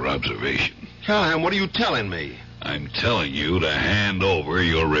hospital for observation? Callahan, what are you telling me? I'm telling you to hand over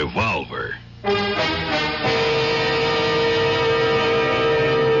your revolver.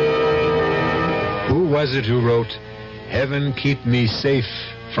 Who was it who wrote, "Heaven keep me safe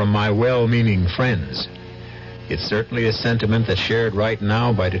from my well-meaning friends"? It's certainly a sentiment that's shared right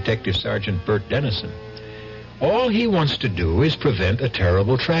now by Detective Sergeant Bert Dennison. All he wants to do is prevent a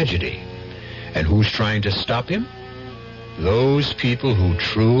terrible tragedy. And who's trying to stop him? Those people who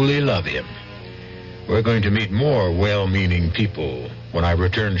truly love him. We're going to meet more well-meaning people when I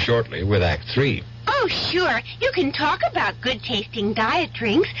return shortly with Act 3. Oh, sure. You can talk about good-tasting diet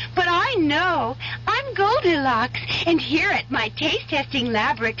drinks, but I know. I'm Goldilocks, and here at my taste-testing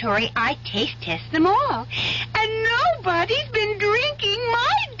laboratory, I taste-test them all. And nobody's been drinking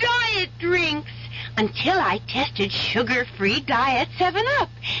my diet drinks until I tested sugar-free Diet 7-Up.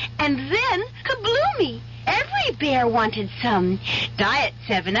 And then, kabloomy! Every bear wanted some. Diet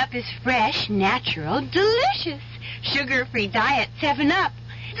 7-Up is fresh, natural, delicious. Sugar-free Diet 7-Up.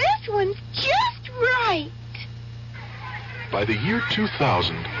 This one's just right. By the year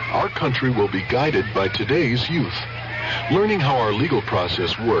 2000, our country will be guided by today's youth. Learning how our legal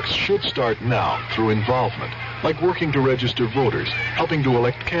process works should start now through involvement, like working to register voters, helping to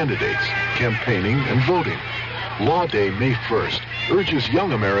elect candidates, campaigning, and voting. Law Day, May 1st, urges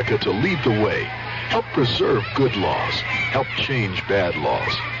young America to lead the way. Help preserve good laws. Help change bad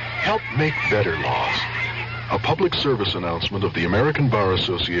laws. Help make better laws. A public service announcement of the American Bar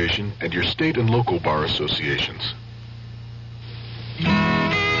Association and your state and local bar associations.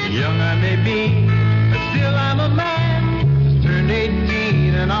 Young I may be, but still I'm a man. Just turned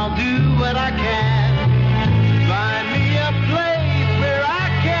 18 and I'll do what I can. Find me a place where I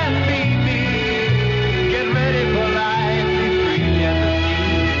can be me. Get ready for life, be free at the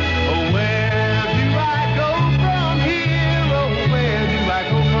sea. Oh, where do I go from here? Oh, where do I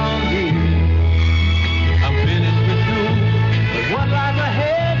go from here? I'm finished with school, but what lies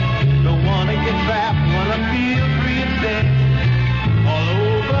ahead? Don't want to get trapped, want to feel free instead. All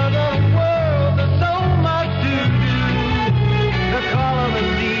over the world, there's so much to do. The call of the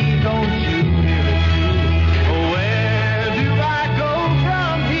sea, don't you hear it too? Oh, where do I go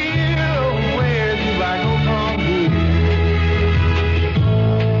from here? Oh, where do I go from here?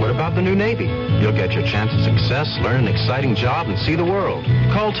 What about the new Navy? You'll get your chance at success, learn an exciting job, and see the world.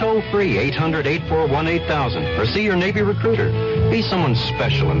 Call toll-free 800-841-8000 or see your Navy recruiter. Be someone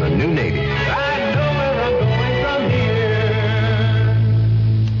special in the new Navy. I know where I'm going from here.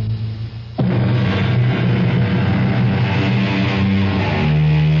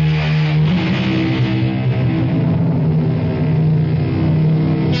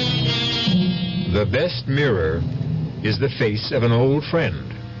 The best mirror is the face of an old friend.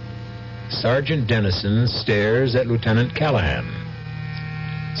 Sergeant Dennison stares at Lieutenant Callahan.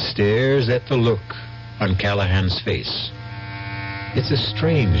 Stares at the look on Callahan's face. It's a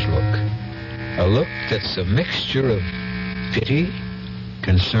strange look. A look that's a mixture of pity,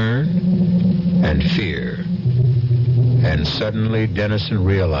 concern, and fear. And suddenly Dennison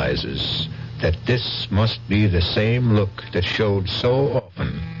realizes that this must be the same look that showed so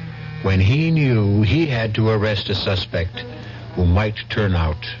often when he knew he had to arrest a suspect who might turn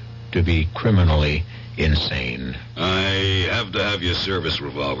out to be criminally insane. I have to have your service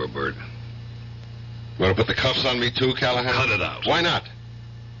revolver, Bert. Want to put the cuffs on me too, Callahan? Cut it out. Why not?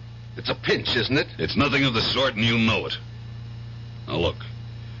 It's a pinch, isn't it? It's nothing of the sort, and you know it. Now, look.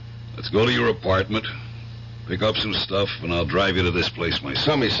 Let's go to your apartment, pick up some stuff, and I'll drive you to this place myself.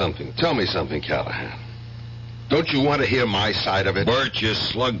 Tell me something, Callahan. Don't you want to hear my side of it? Bert, you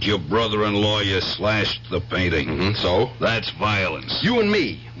slugged your brother-in-law, you slashed the painting. So? That's violence. You and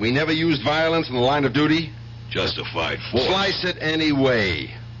me, we never used violence in the line of duty? Justified force. Slice it any way.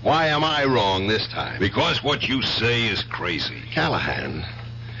 Why am I wrong this time? Because what you say is crazy. Callahan,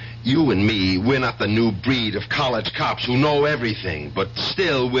 you and me, we're not the new breed of college cops who know everything, but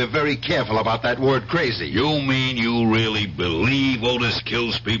still we're very careful about that word crazy. You mean you really believe Otis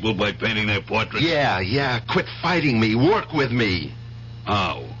kills people by painting their portraits? Yeah. Quit fighting me. Work with me.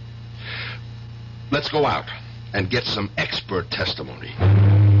 How? Let's go out and get some expert testimony.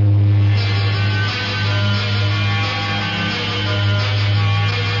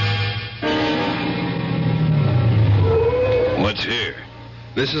 Let's hear.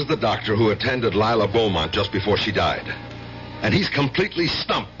 This is the doctor who attended Lila Beaumont just before she died. And he's completely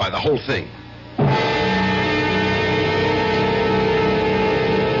stumped by the whole thing.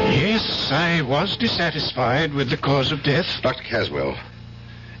 Yes, I was dissatisfied with the cause of death. Dr. Caswell,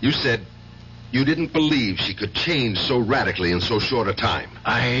 you said you didn't believe she could change so radically in so short a time.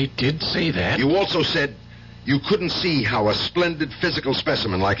 I did say that. You also said you couldn't see how a splendid physical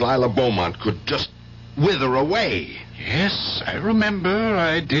specimen like Lila Beaumont could just wither away. Yes, I remember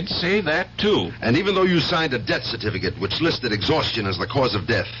I did say that, too. And even though you signed a death certificate which listed exhaustion as the cause of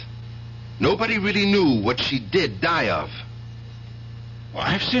death, nobody really knew what she did die of. Well,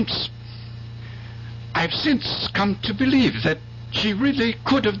 I've since come to believe that she really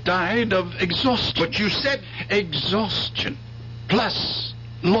could have died of exhaustion. But you said... Exhaustion, plus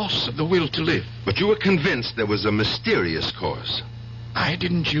loss of the will to live. But you were convinced there was a mysterious cause. I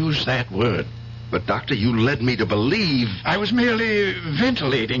didn't use that word. But, Doctor, you led me to believe... I was merely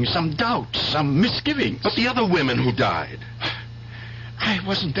ventilating some doubts, some misgivings. But the other women who died... I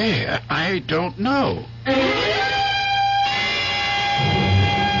wasn't there. I don't know.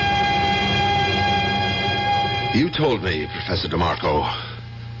 You told me, Professor DeMarco,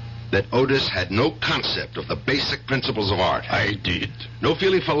 that Otis had no concept of the basic principles of art. I did. No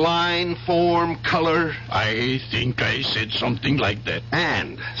feeling for line, form, color. I think I said something like that.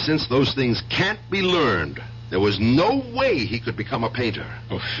 And since those things can't be learned, there was no way he could become a painter.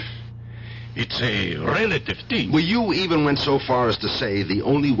 Oh, it's a relative thing. Well, you even went so far as to say the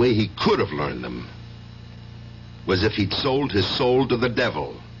only way he could have learned them was if he'd sold his soul to the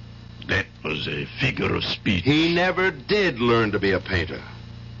devil. That was a figure of speech. He never did learn to be a painter.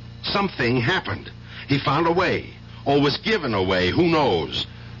 Something happened. He found a way, or was given a way, who knows,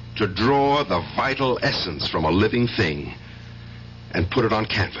 to draw the vital essence from a living thing and put it on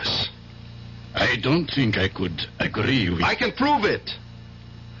canvas. I don't think I could agree with... I can prove it.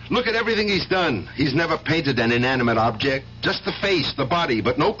 Look at everything he's done. He's never painted an inanimate object, just the face, the body,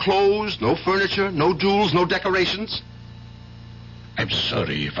 but no clothes, no furniture, no jewels, no decorations. I'm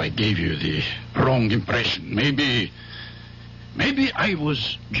sorry if I gave you the wrong impression. Maybe I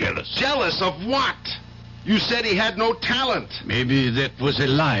was jealous. Jealous of what? You said he had no talent. Maybe that was a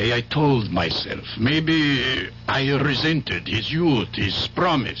lie I told myself. Maybe I resented his youth, his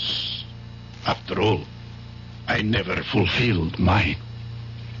promise. After all, I never fulfilled mine.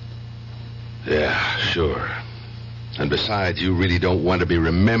 Yeah, sure. And besides, you really don't want to be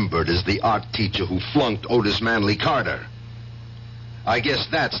remembered as the art teacher who flunked Otis Manley Carter. I guess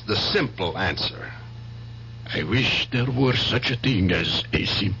that's the simple answer. I wish there were such a thing as a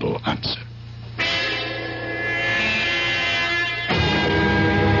simple answer.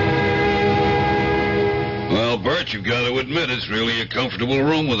 Well, Bert, you've got to admit it's really a comfortable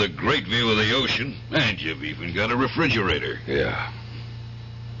room with a great view of the ocean, and you've even got a refrigerator. Yeah.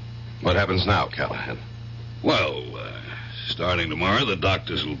 What happens now, Callahan? Well, starting tomorrow, the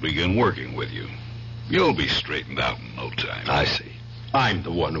doctors will begin working with you. You'll be straightened out in no time. I see. I'm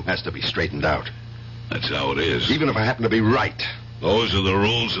the one who has to be straightened out. That's how it is. Even if I happen to be right. Those are the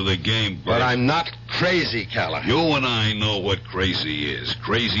rules of the game, Bert. But I'm not crazy, Callahan. You and I know what crazy is.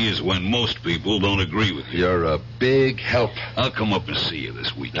 Crazy is when most people don't agree with you. You're a big help. I'll come up and see you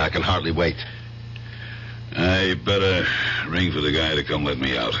this week. I can hardly wait. I better ring for the guy to come let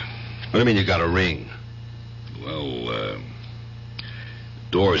me out. What do you mean you got a ring? Well,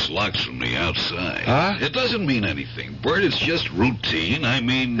 door's locked from the outside. Huh? It doesn't mean anything, Bert. It's just routine. I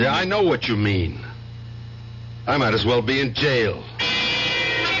mean... Yeah, I know what you mean. I might as well be in jail.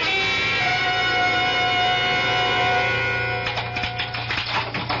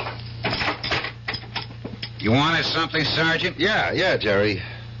 You wanted something, Sergeant? Yeah, Jerry.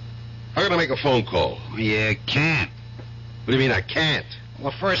 How can I make a phone call? You can't. What do you mean I can't? Well,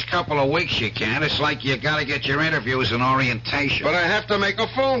 the first couple of weeks you can. It's like you gotta get your interviews and orientation. But I have to make a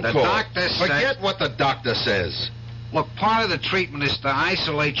phone call. The doctor said... Forget what the doctor says. Look, part of the treatment is to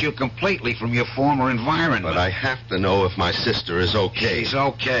isolate you completely from your former environment. But I have to know if my sister is okay. She's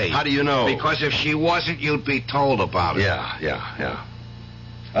okay. How do you know? Because if she wasn't, you'd be told about it. Yeah.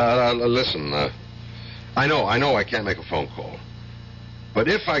 Listen, I know I can't make a phone call. But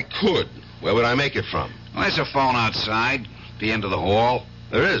if I could, where would I make it from? Well, there's a phone outside, the end of the hall.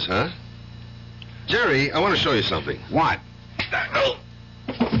 There is, huh? Jerry, I want to show you something. What?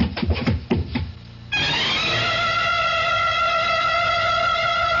 Come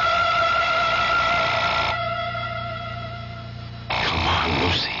on,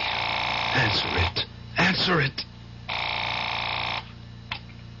 Lucy. Answer it.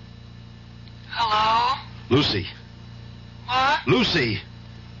 Hello? Lucy. What? Lucy.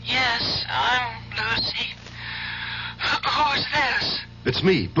 Yes, I'm Lucy. Who's this? It's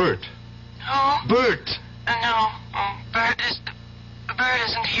me, Bert. Who? Bert. No, Bert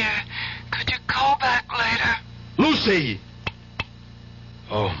isn't here. Could you call back later? Lucy!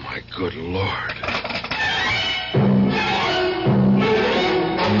 Oh, my good Lord.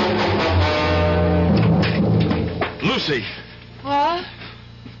 Lucy! What?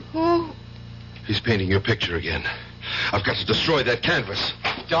 Who? He's painting your picture again. I've got to destroy that canvas.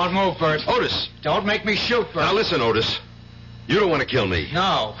 Don't move, Bert. Otis! Don't make me shoot, Bert. Now listen, Otis. You don't want to kill me.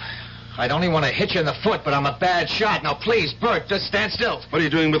 No. I'd only want to hit you in the foot, but I'm a bad shot. Now, please, Bert, just stand still. What are you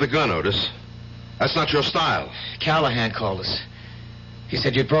doing with a gun, Otis? That's not your style. Callahan called us. He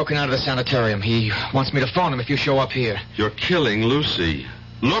said you'd broken out of the sanitarium. He wants me to phone him if you show up here. You're killing Lucy.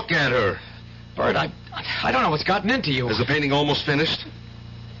 Look at her. Bert, I don't know what's gotten into you. Is the painting almost finished?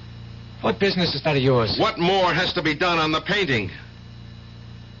 What business is that of yours? What more has to be done on the painting?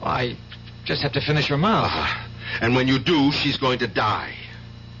 I just have to finish her mouth. And when you do, she's going to die.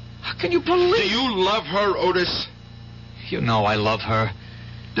 How can you believe... Do you love her, Otis? You know I love her.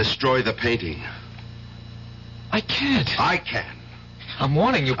 Destroy the painting. I can't. I can. I'm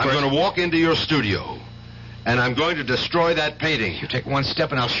warning you, Bert. I'm going to walk into your studio, and I'm going to destroy that painting. You take one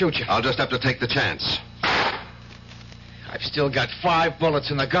step and I'll shoot you. I'll just have to take the chance. I've still got 5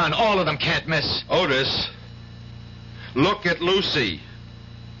 bullets in the gun. All of them can't miss. Otis, look at Lucy.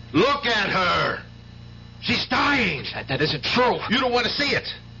 Look at her. She's dying. That isn't true. You don't want to see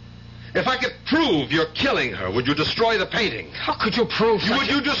it. If I could prove you're killing her, would you destroy the painting? How could you prove Would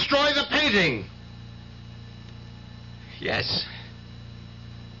you destroy the painting? Yes.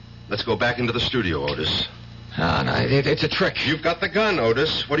 Let's go back into the studio, Otis. Oh, no, it's a trick. You've got the gun,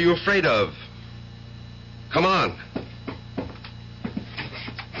 Otis. What are you afraid of? Come on.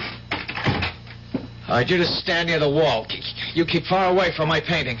 All right, you just stand near the wall. You keep far away from my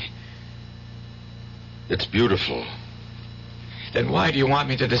painting. It's beautiful. Then why do you want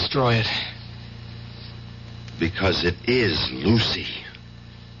me to destroy it? Because it is Lucy.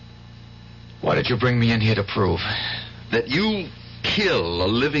 What did you bring me in here to prove? That you kill a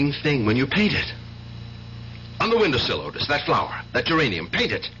living thing when you paint it. On the windowsill, Otis, that flower, that geranium,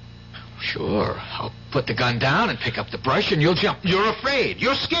 paint it. Sure. I'll put the gun down and pick up the brush and you'll jump. You're afraid.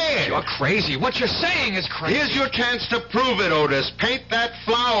 You're scared. You're crazy. What you're saying is crazy. Here's your chance to prove it, Otis. Paint that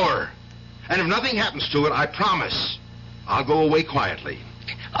flower. And if nothing happens to it, I promise, I'll go away quietly.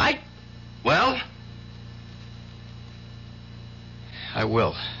 Well? I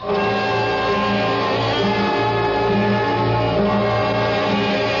will.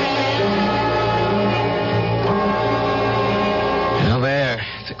 Well, there.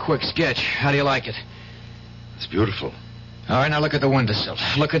 It's a quick sketch. How do you like it? It's beautiful. All right, now look at the windowsill.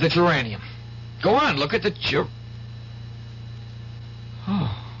 Look at the geranium. Go on, look at the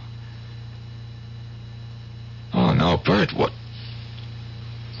Oh, no, Bert, what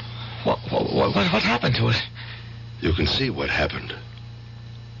happened to it? You can see what happened.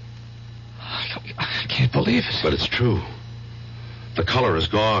 I can't believe it. But it's true. The color is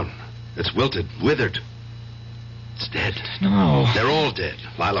gone. It's wilted, withered. It's dead. No. They're all dead.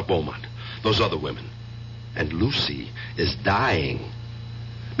 Lila Beaumont, those other women. And Lucy is dying.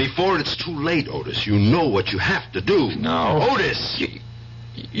 Before it's too late, Otis, you know what you have to do. No. Otis!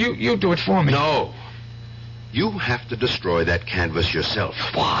 You do it for me. No. You have to destroy that canvas yourself.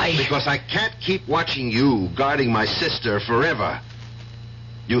 Why? Because I can't keep watching you guarding my sister forever.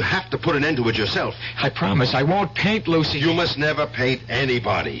 You have to put an end to it yourself. I promise I won't paint Lucy. You must never paint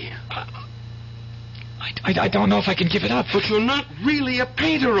anybody. I don't know if I can give it up. But you're not really a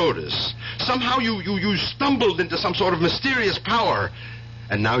painter, Otis. Somehow you stumbled into some sort of mysterious power.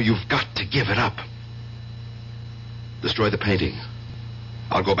 And now you've got to give it up. Destroy the painting.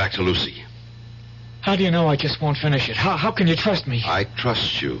 I'll go back to Lucy. How do you know I just won't finish it? How can you trust me? I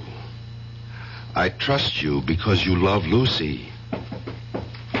trust you. I trust you because you love Lucy.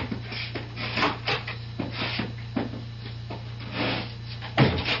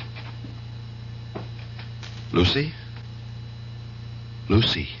 Lucy?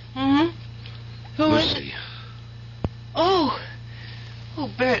 Lucy. Hmm? Who is Lucy. it? Oh,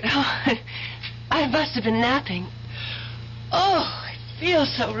 Bert. Oh, I must have been napping. Oh, I feel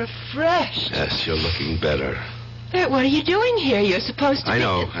so refreshed. Yes, you're looking better. Bert, what are you doing here? You're supposed to I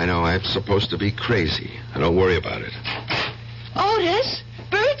know. I'm supposed to be crazy. Don't worry about it. Otis,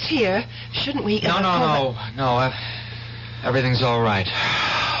 Bert's here. Shouldn't we... No. Everything's all right.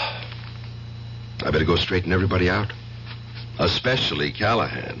 I better go straighten everybody out. Especially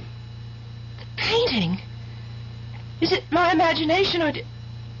Callahan. The painting? Is it my imagination or...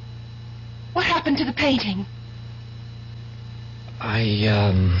 What happened to the painting?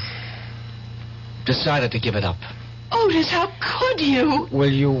 I, decided to give it up. Otis, how could you?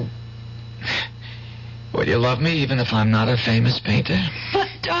 Will you love me even if I'm not a famous painter? But,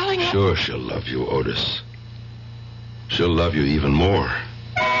 darling... Sure she'll love you, Otis. She'll love you even more.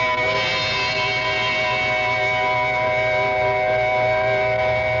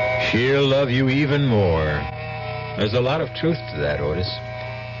 She'll love you even more. There's a lot of truth to that, Otis.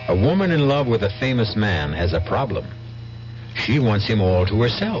 A woman in love with a famous man has a problem. She wants him all to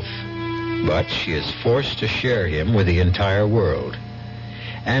herself, but she is forced to share him with the entire world.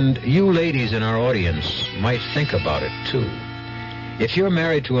 And you ladies in our audience might think about it, too. If you're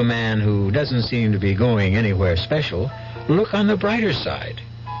married to a man who doesn't seem to be going anywhere special, look on the brighter side.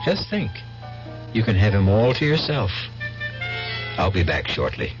 Just think. You can have him all to yourself. I'll be back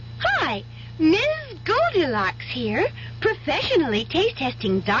shortly. Hi, Ms. Goldilocks here. Professionally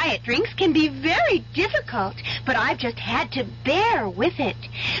taste-testing diet drinks can be very difficult, but I've just had to bear with it.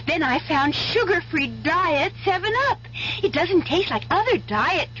 Then I found sugar-free Diet 7-Up. It doesn't taste like other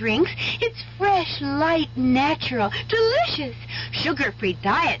diet drinks. It's fresh, light, natural, delicious. Sugar-free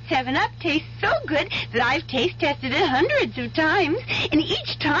Diet 7-Up tastes so good that I've taste-tested it hundreds of times, and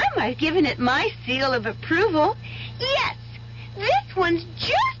each time I've given it my seal of approval. Yes, this one's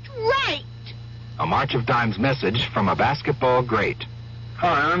just right. A March of Dimes message from a basketball great.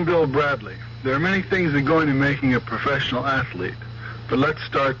 Hi, I'm Bill Bradley. There are many things that go into making a professional athlete, but let's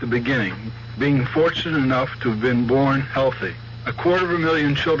start at the beginning. Being fortunate enough to have been born healthy.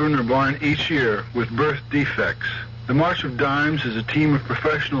 250,000 children are born each year with birth defects. The March of Dimes is a team of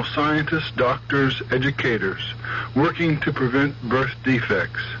professional scientists, doctors, educators, working to prevent birth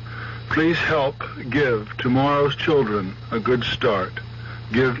defects. Please help give tomorrow's children a good start.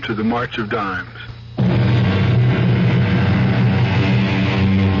 Give to the March of Dimes.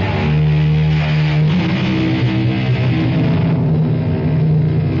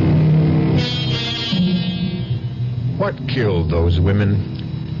 What killed those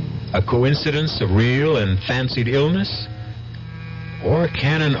women? A coincidence of real and fancied illness? Or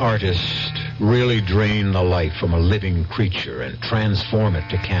can an artist really drain the life from a living creature and transform it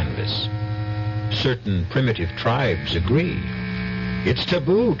to canvas? Certain primitive tribes agree. It's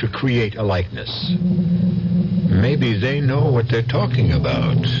taboo to create a likeness. Maybe they know what they're talking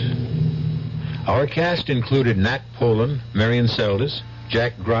about. Our cast included Nat Polan, Marion Seldes,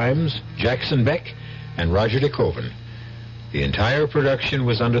 Jack Grimes, Jackson Beck, and Roger DeKoven. The entire production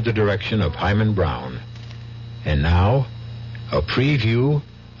was under the direction of Hyman Brown. And now, a preview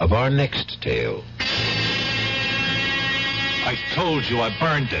of our next tale. I told you I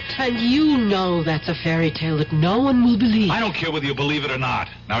burned it. And you know that's a fairy tale that no one will believe. I don't care whether you believe it or not.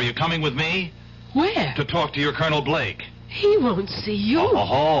 Now, are you coming with me? Where? To talk to your Colonel Blake. He won't see you.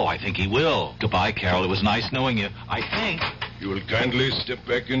 Oh, I think he will. Goodbye, Carol. It was nice knowing you. I think. You will kindly step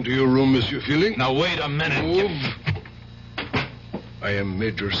back into your room, Monsieur Feeling. Now, wait a minute. Move. I am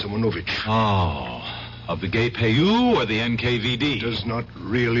Major Simonovich. Oh, of the GPU or the NKVD? Does not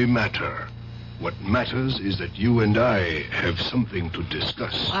really matter. What matters is that you and I have something to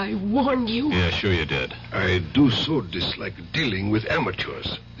discuss. I warned you. Yeah, sure you did. I do so dislike dealing with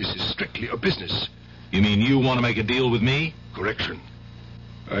amateurs. This is strictly a business. You mean you want to make a deal with me? Correction.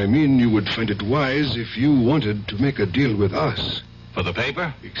 I mean you would find it wise if you wanted to make a deal with us. For the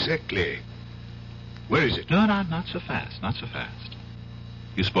paper? Exactly. Where is it? No, not so fast. Not so fast.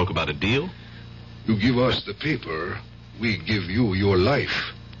 You spoke about a deal? You give us the paper, we give you your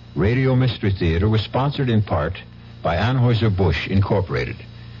life. Radio Mystery Theater was sponsored in part by Anheuser-Busch Incorporated,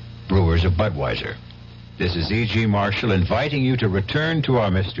 brewers of Budweiser. This is E.G. Marshall inviting you to return to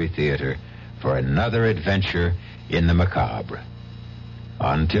our Mystery Theater for another adventure in the macabre.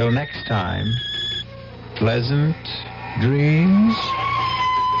 Until next time, pleasant dreams.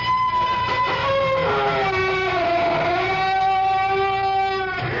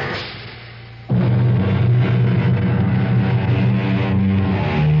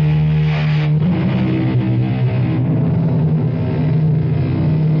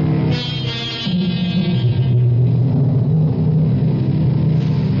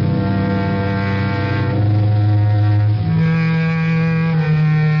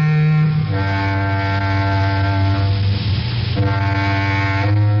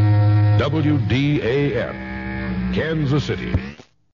 WDAF, Kansas City.